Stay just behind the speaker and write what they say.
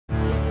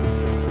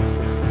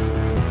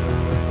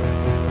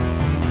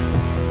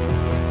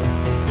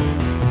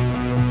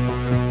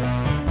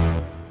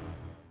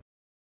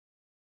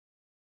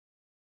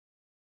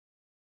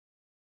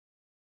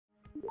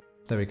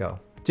there we go.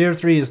 Tier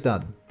 3 is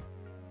done.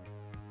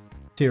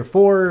 Tier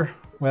 4,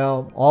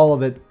 well, all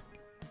of it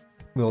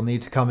will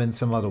need to come in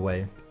some other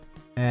way.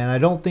 And I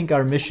don't think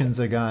our missions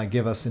are gonna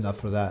give us enough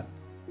for that.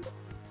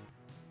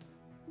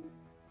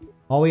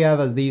 All we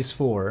have is these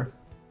 4.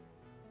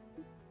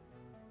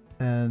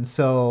 And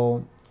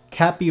so,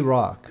 Cappy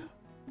Rock.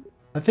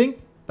 I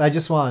think I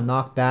just want to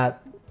knock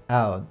that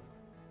out.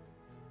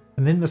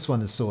 The Minmus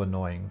one is so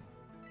annoying.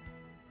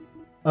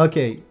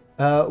 Okay,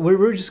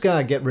 we're just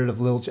gonna get rid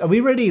of Lil...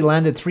 We already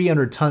landed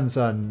 300 tons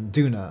on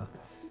Duna.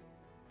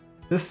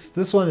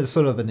 This one is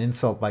sort of an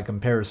insult by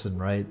comparison,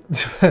 right?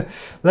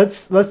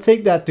 let's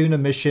take that Duna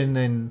mission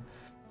and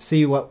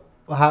see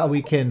how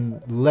we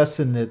can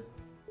lessen it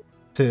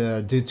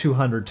to do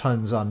 200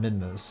 tons on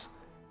Minmus.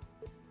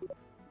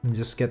 And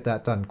just get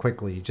that done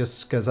quickly,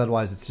 just because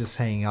otherwise it's just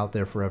hanging out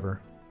there forever.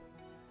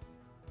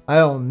 I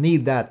don't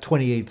need that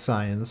 28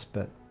 science,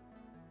 but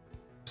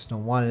just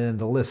don't want it in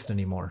the list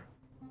anymore.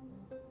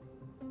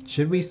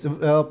 Should we...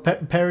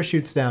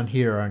 parachutes down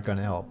here aren't going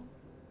to help.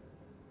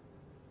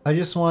 I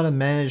just want to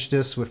manage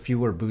this with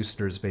fewer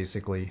boosters,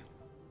 basically.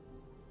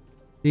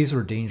 These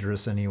were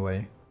dangerous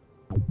anyway.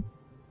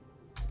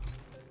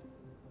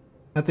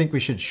 I think we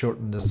should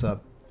shorten this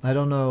up. I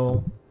don't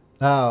know...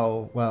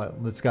 Oh, well,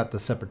 it's got the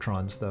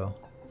Separatrons, though.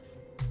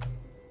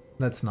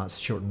 Let's not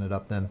shorten it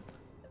up, then.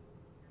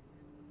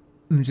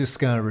 I'm just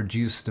gonna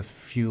reduce the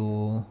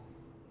fuel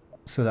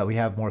so that we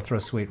have more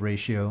thrust-weight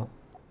ratio.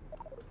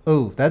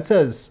 Oh, that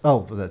says...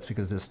 Oh, that's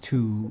because there's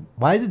 2...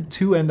 Why did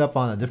 2 end up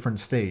on a different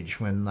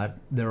stage when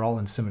they're all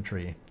in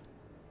symmetry?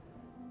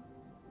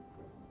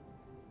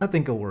 I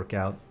think it'll work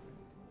out.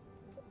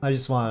 I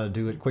just want to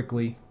do it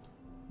quickly.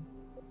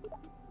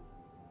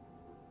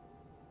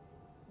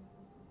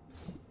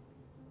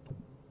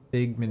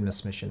 Big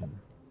Minmus mission.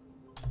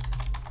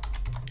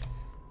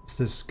 Is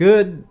this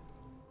good?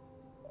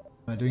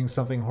 Am I doing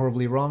something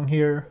horribly wrong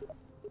here?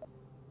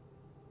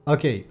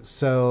 Okay,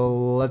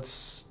 so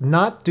let's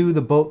not do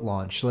the boat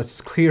launch. Let's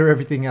clear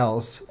everything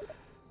else.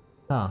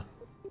 Huh.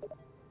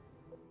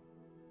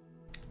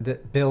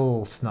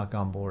 Bill snuck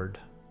on board.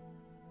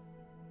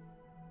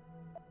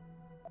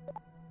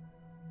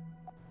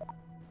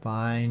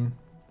 Fine.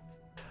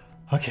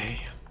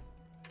 Okay.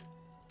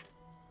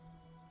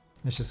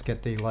 Let's just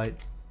get daylight.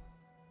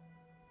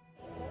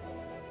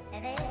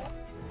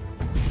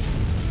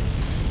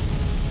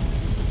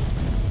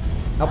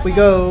 Up we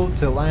go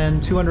to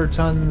land 200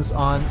 tons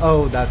on...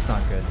 Oh, that's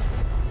not good.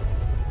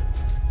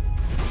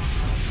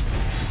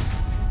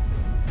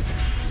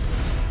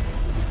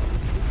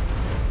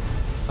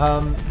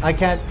 I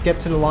can't get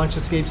to the launch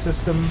escape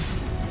system.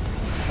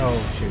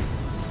 Oh, shoot.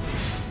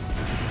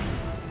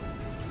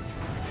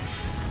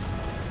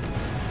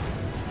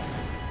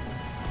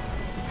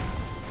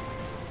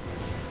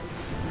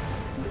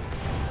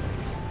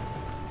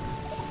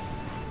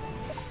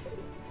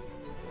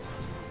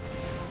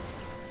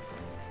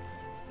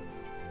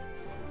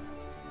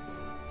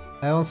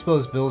 I don't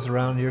suppose Bill's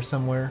around here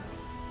somewhere.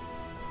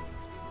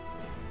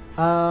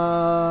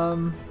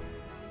 I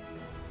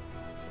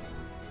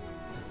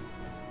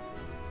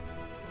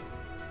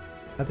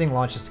think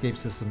launch escape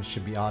systems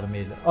should be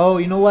automated. Oh,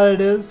 you know what it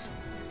is?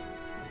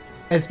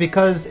 It's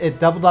because it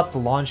doubled up the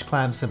launch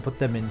clamps and put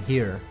them in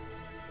here.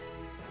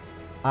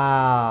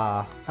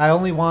 Ah, I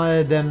only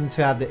wanted them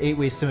to have the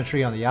 8-way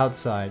symmetry on the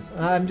outside.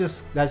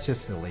 That's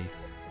just silly.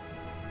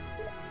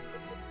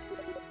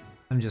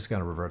 I'm just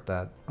gonna revert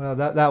that. Well,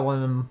 that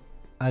one,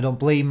 I don't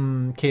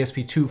blame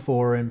KSP 2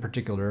 for in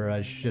particular.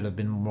 I should have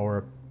been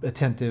more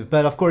attentive,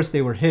 but of course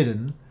they were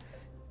hidden.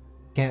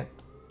 Can't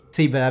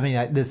see, but I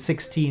mean, there's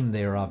 16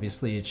 there,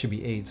 obviously. It should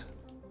be 8.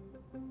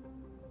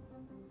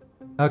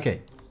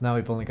 Okay, now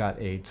we've only got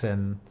 8,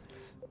 and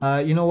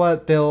you know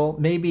what, Bill?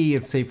 Maybe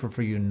it's safer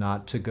for you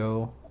not to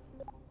go.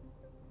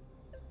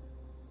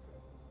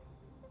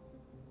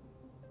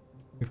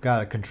 We've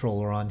got a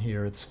controller on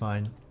here, it's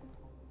fine.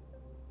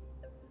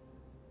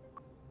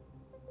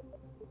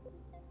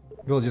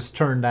 We'll just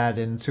turn that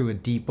into a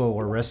depot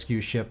or rescue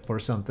ship or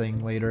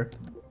something later.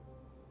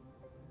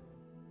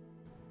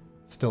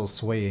 Still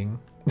swaying.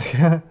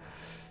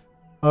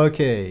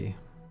 Okay.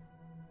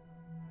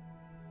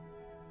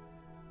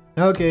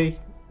 Okay,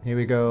 here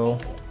we go.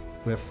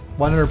 With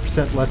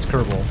 100% less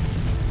Kerbal.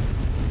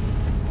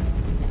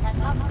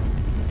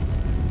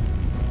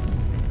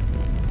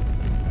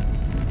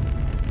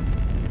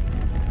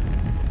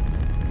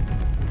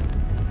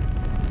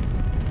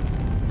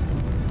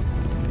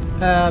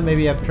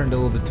 Maybe I've turned a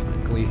little bit too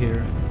quickly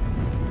here.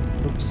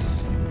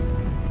 Oops.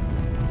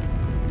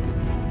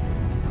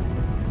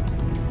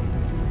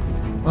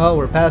 Well,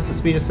 we're past the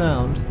speed of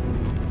sound.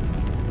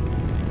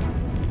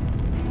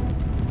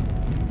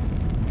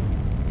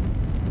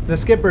 The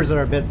skippers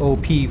are a bit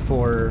OP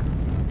for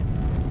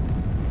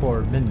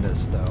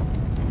Minmus, though.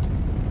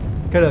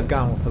 Could have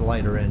gone with a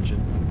lighter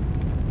engine.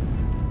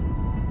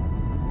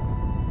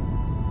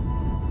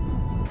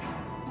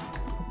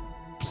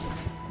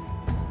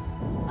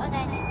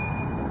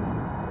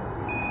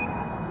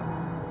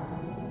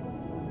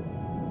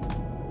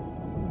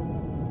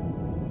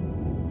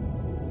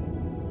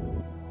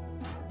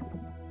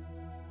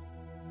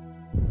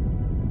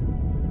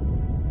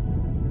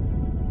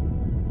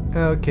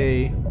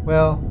 Okay,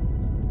 well,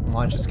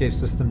 launch escape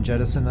system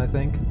jettison, I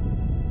think.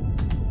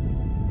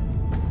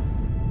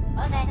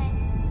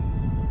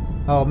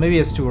 Oh, maybe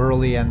it's too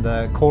early and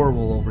the core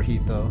will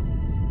overheat though.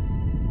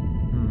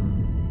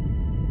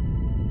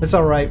 It's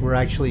alright, we're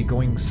actually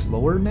going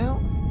slower now?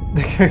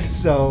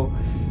 So,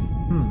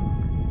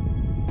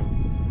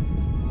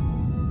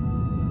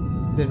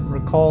 didn't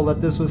recall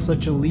that this was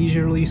such a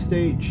leisurely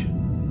stage.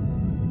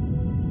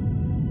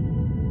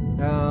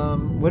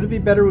 Would it be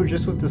better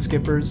just with the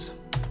skippers?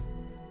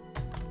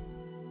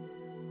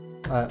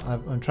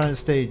 I'm trying to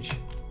stage.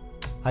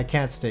 I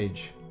can't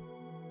stage.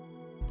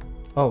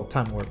 Oh,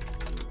 time warp.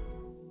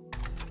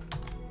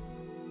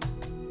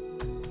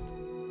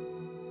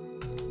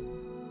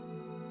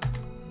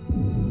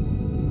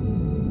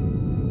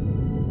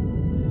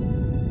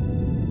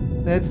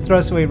 Its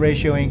thrust weight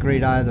ratio ain't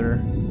great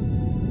either.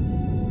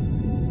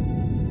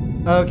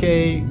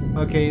 Okay,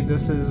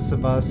 this is a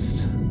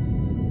bust.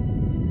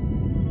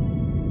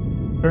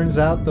 Turns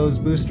out those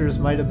boosters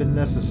might have been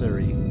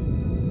necessary.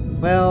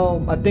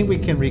 Well, I think we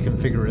can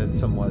reconfigure it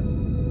somewhat.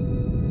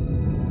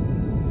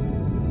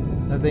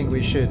 I think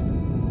we should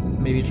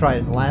maybe try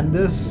and land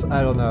this?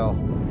 I don't know.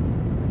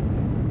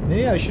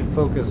 Maybe I should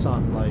focus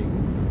on, like,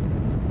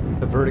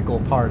 the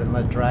vertical part and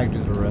let drag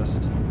do the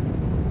rest.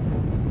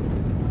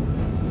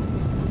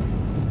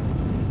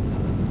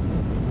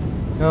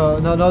 No,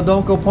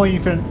 don't go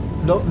pointing for...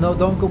 No,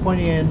 don't go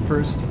pointing in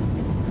first.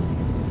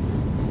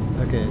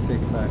 Okay,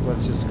 take it back.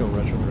 Let's just go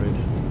retrograde.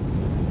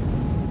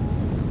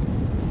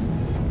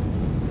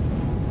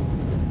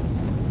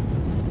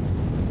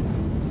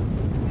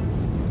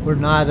 We're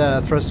not at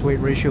a thrust weight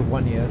ratio of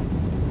 1 yet.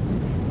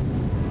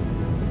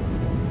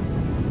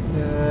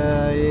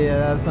 Yeah,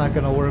 that's not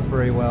gonna work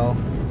very well.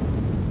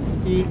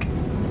 Eek.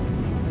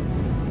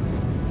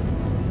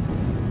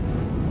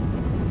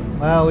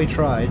 Well, we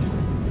tried.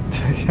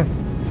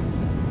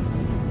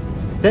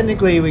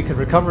 Technically, we could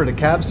recover the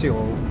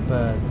capsule,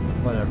 but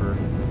whatever.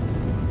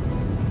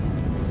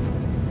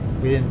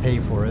 We didn't pay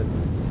for it.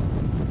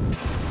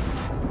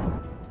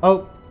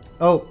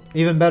 Oh,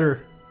 even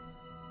better.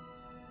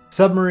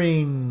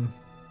 Submarine.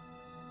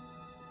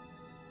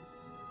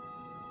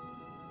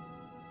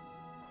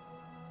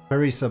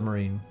 Very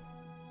submarine.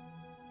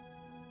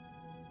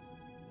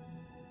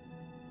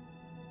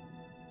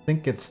 I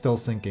think it's still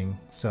sinking,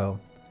 so.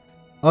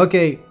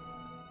 Okay.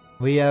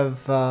 We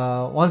have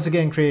once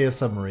again created a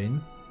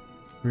submarine.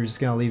 We're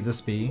just gonna leave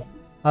this be.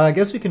 I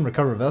guess we can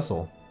recover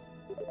vessel.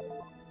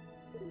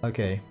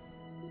 Okay.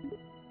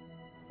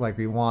 Like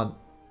we want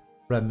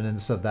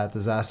remnants of that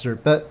disaster.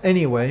 But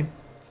anyway,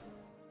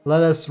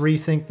 let us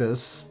rethink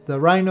this. The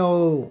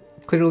Rhino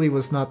clearly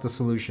was not the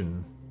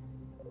solution.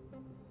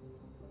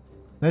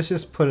 Let's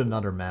just put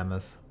another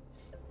mammoth.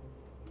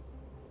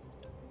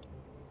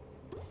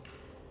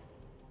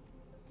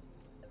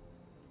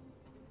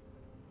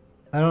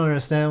 I don't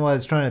understand what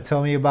it's trying to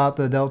tell me about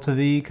the Delta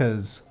V,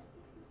 because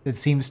it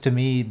seems to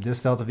me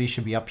this Delta V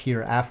should be up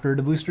here after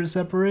the boosters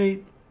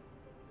separate.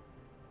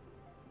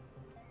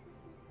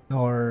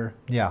 Or,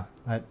 yeah,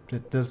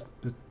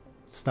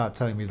 it's not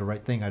telling me the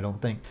right thing, I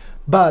don't think.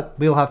 But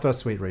we'll have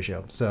thrust weight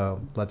ratio, so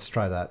let's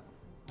try that.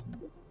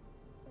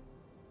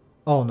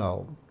 Oh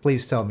no,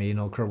 please tell me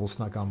no Kerbal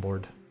snuck on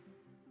board.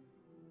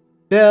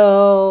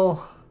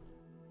 Bill!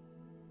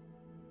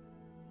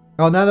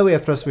 Oh, now that we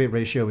have thrust weight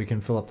ratio, we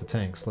can fill up the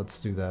tanks. Let's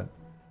do that.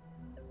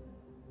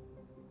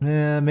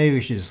 Maybe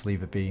we should just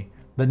leave it be.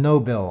 But no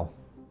Bill.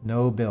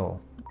 No Bill.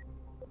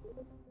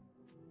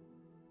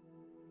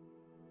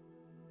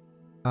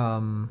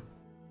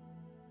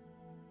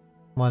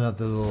 One of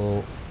the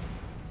little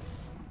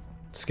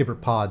skipper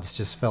pods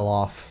just fell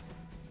off.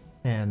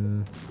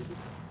 And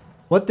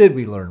what did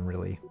we learn,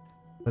 really?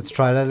 Let's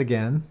try that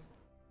again.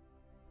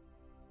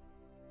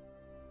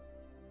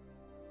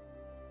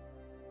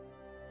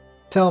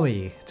 Tell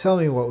me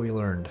what we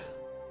learned.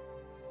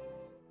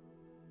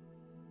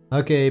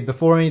 Okay,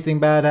 before anything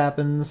bad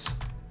happens.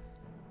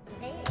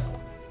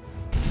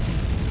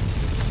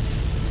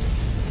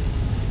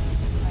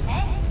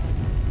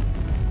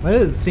 Why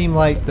does it seem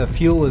like the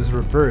fuel is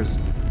reversed?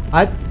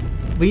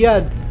 We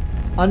had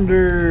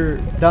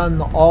underdone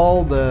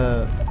all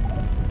the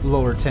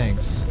lower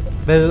tanks,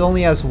 but it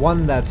only has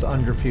one that's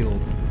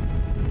underfueled.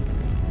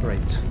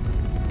 Right.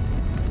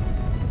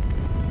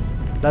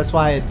 That's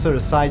why it's sort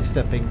of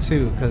sidestepping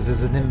too, because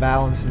there's an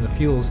imbalance in the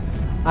fuels.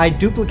 I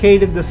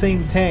duplicated the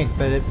same tank,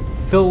 but it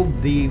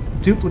filled the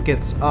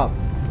duplicates up.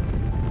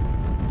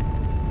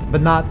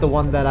 But not the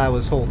one that I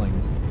was holding.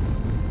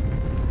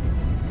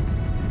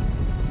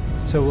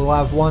 So we'll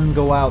have one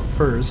go out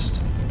first.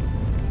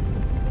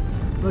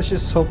 Let's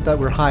just hope that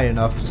we're high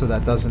enough so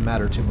that doesn't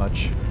matter too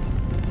much.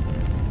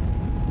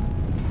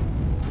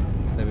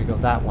 There we go,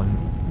 that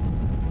one.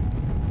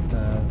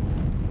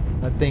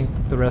 I think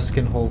the rest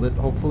can hold it,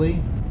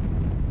 hopefully.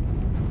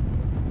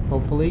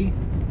 Hopefully.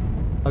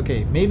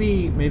 Okay,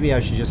 maybe I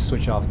should just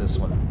switch off this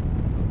one.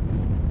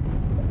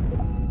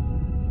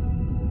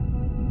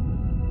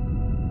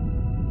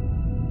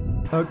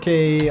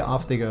 Okay,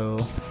 off they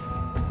go.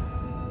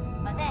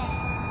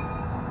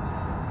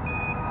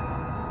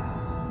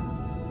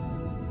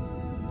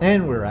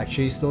 And we're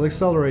actually still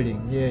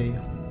accelerating. Yay.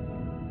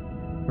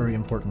 Very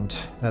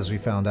important, as we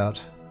found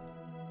out.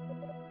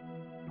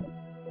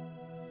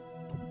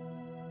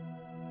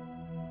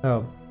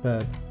 Oh,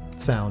 bad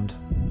sound.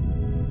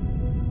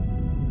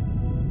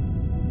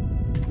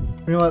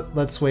 You know what?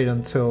 Let's wait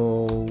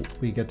until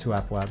we get to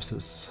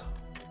Apoapsis.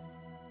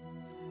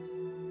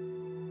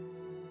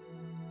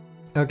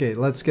 Okay,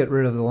 let's get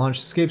rid of the launch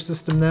escape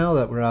system now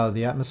that we're out of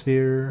the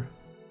atmosphere.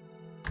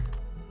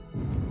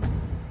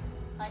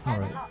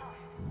 Alright.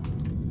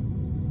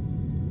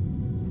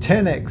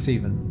 10x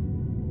even.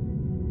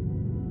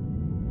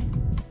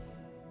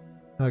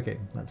 Okay,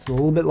 that's a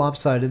little bit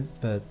lopsided,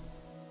 but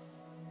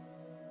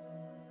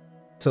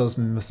so is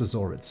Mrs.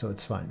 Orbit, so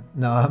it's fine.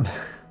 No,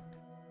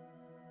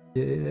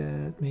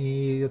 get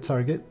me a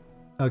target.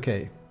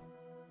 Okay.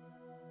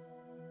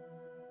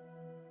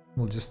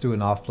 We'll just do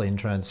an off-plane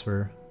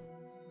transfer.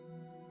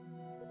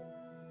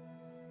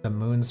 The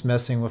moon's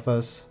messing with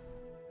us.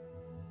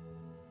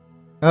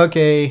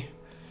 Okay.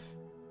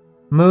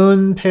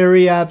 Moon,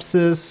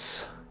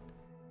 periapsis,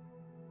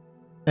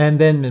 and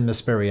then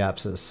Minmus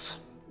periapsis.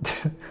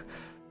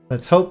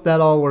 Let's hope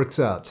that all works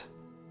out.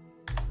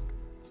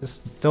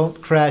 Just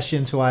don't crash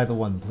into either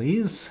one,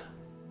 please.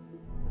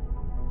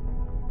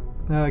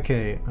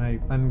 Okay,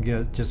 I'm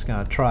just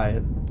gonna try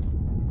it.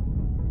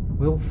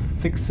 We'll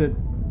fix it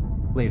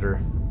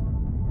later.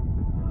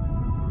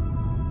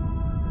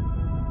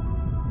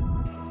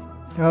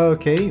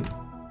 Okay.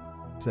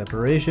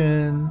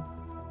 Separation.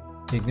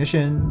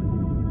 Ignition.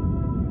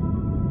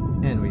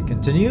 And we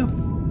continue.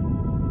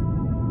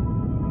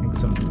 I think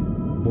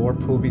some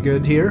warp will be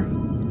good here.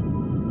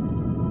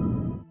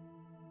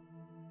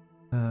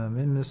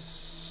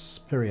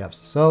 Minmus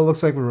periapsis. So it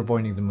looks like we're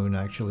avoiding the moon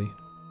actually.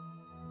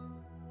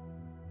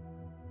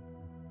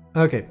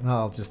 Okay,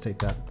 I'll just take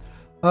that.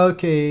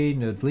 Okay,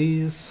 node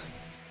please.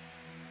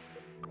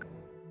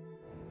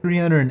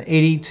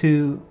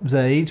 382, is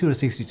that 82 or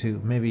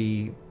 62?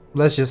 Maybe,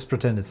 let's just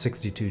pretend it's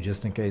 62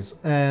 just in case.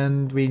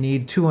 And we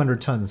need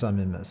 200 tons on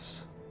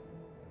Minmus.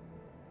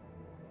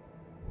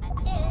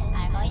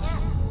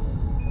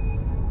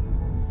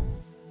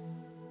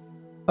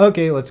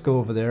 Okay, let's go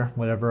over there,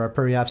 whatever our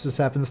periapsis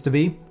happens to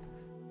be.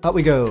 Out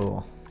we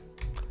go.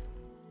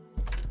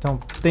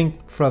 Don't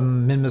think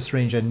from Minmus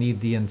range I need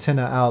the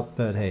antenna out,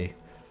 but hey,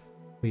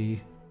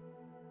 we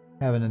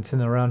have an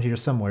antenna around here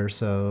somewhere,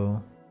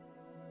 so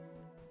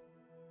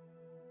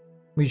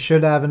we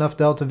should have enough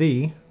delta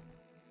V.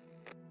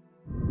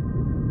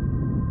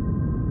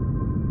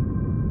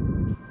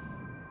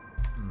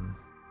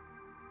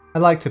 I'd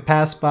like to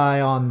pass by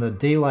on the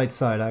daylight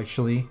side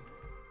actually,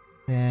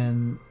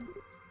 and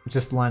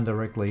just land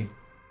directly.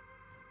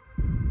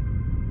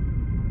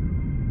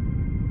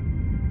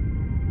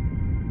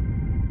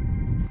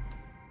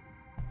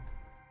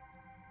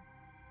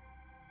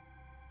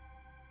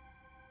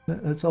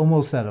 It's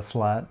almost at a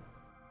flat.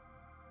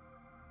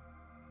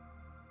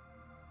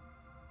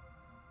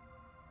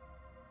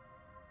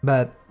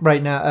 But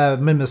right now,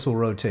 Minmus will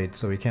rotate,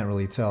 so we can't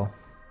really tell.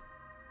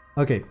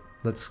 Okay,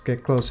 let's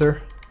get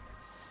closer.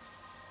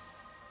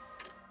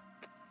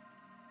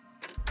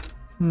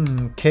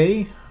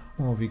 Okay.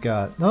 What have we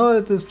got? No,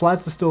 the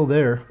flats are still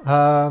there.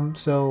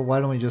 So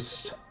why don't we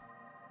just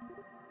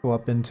go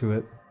up into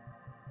it?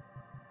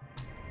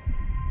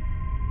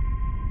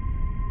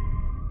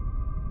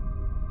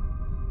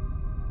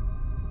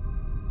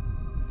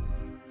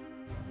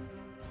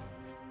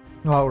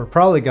 Well, we're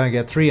probably gonna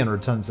get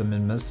 300 tons of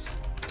Minmus.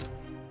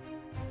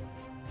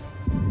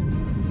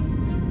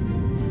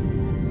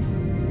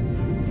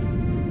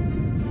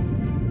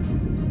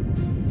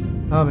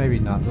 Oh, maybe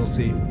not. We'll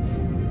see.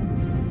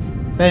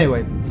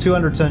 Anyway,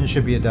 200 tons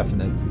should be a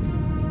definite.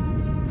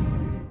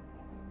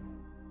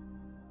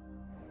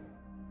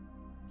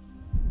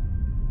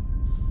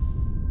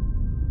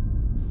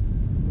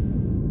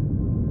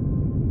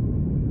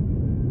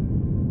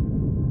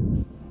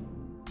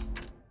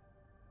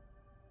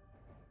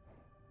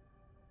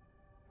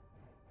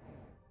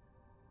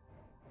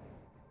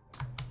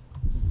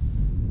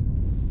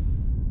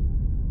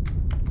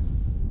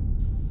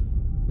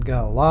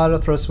 Got a lot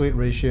of thrust weight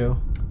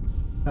ratio.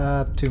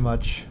 Too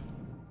much.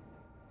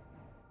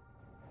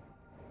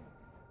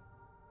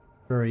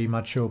 Very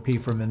much OP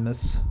for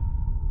Minmus.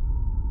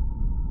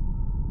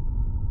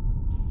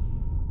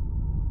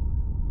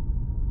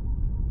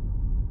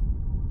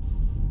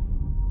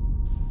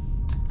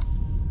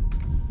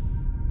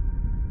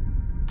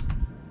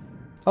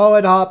 Oh,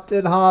 it hopped,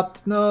 it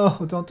hopped.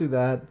 No, don't do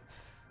that.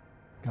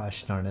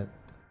 Gosh darn it.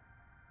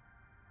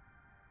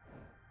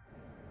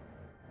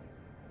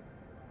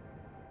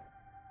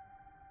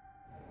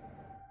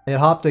 It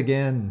hopped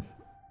again.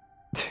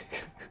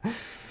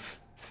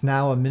 It's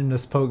now a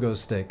Minmus pogo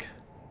stick.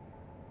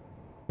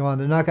 Come on,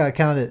 they're not gonna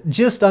count it.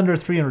 Just under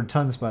 300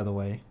 tons, by the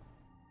way.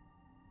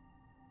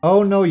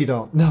 Oh, no you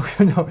don't. No,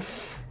 no.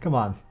 Come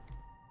on.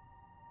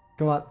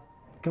 Come on.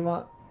 Come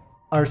on.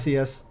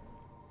 RCS.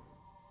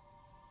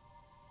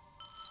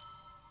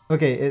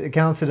 Okay, it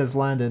counts it as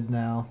landed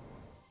now.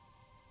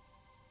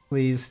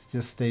 Please,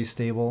 just stay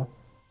stable.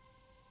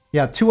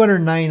 Yeah,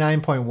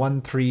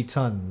 299.13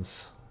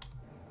 tons.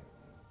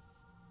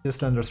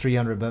 Just under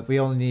 300, but we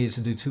only needed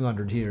to do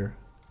 200 here.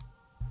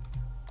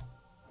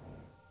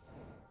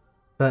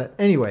 But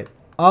anyway,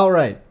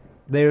 alright.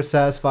 They're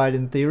satisfied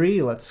in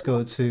theory. Let's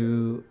go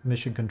to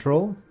mission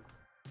control.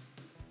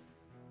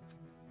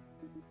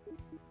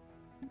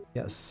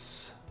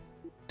 Yes.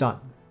 Done.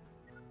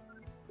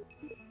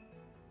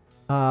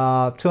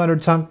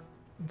 200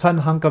 ton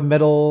hunk of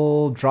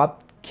metal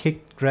drop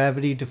kick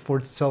gravity to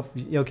force itself.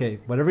 Okay,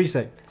 whatever you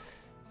say.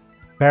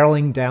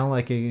 Barreling down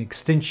like an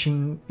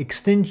extinction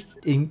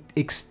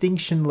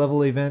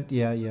level event.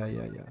 Yeah.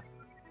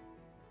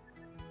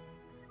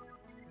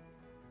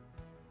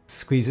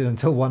 Squeeze it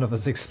until one of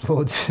us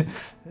explodes.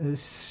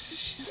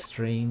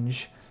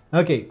 Strange.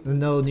 Okay,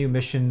 no new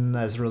mission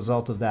as a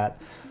result of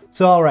that.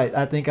 So alright,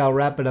 I think I'll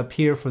wrap it up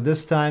here for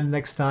this time.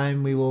 Next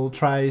time we will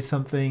try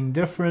something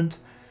different.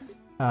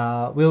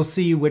 We'll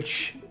see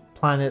which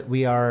planet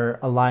we are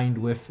aligned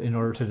with in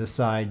order to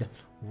decide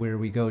where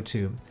we go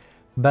to.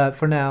 But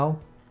for now,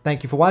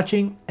 thank you for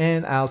watching,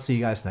 and I'll see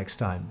you guys next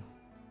time.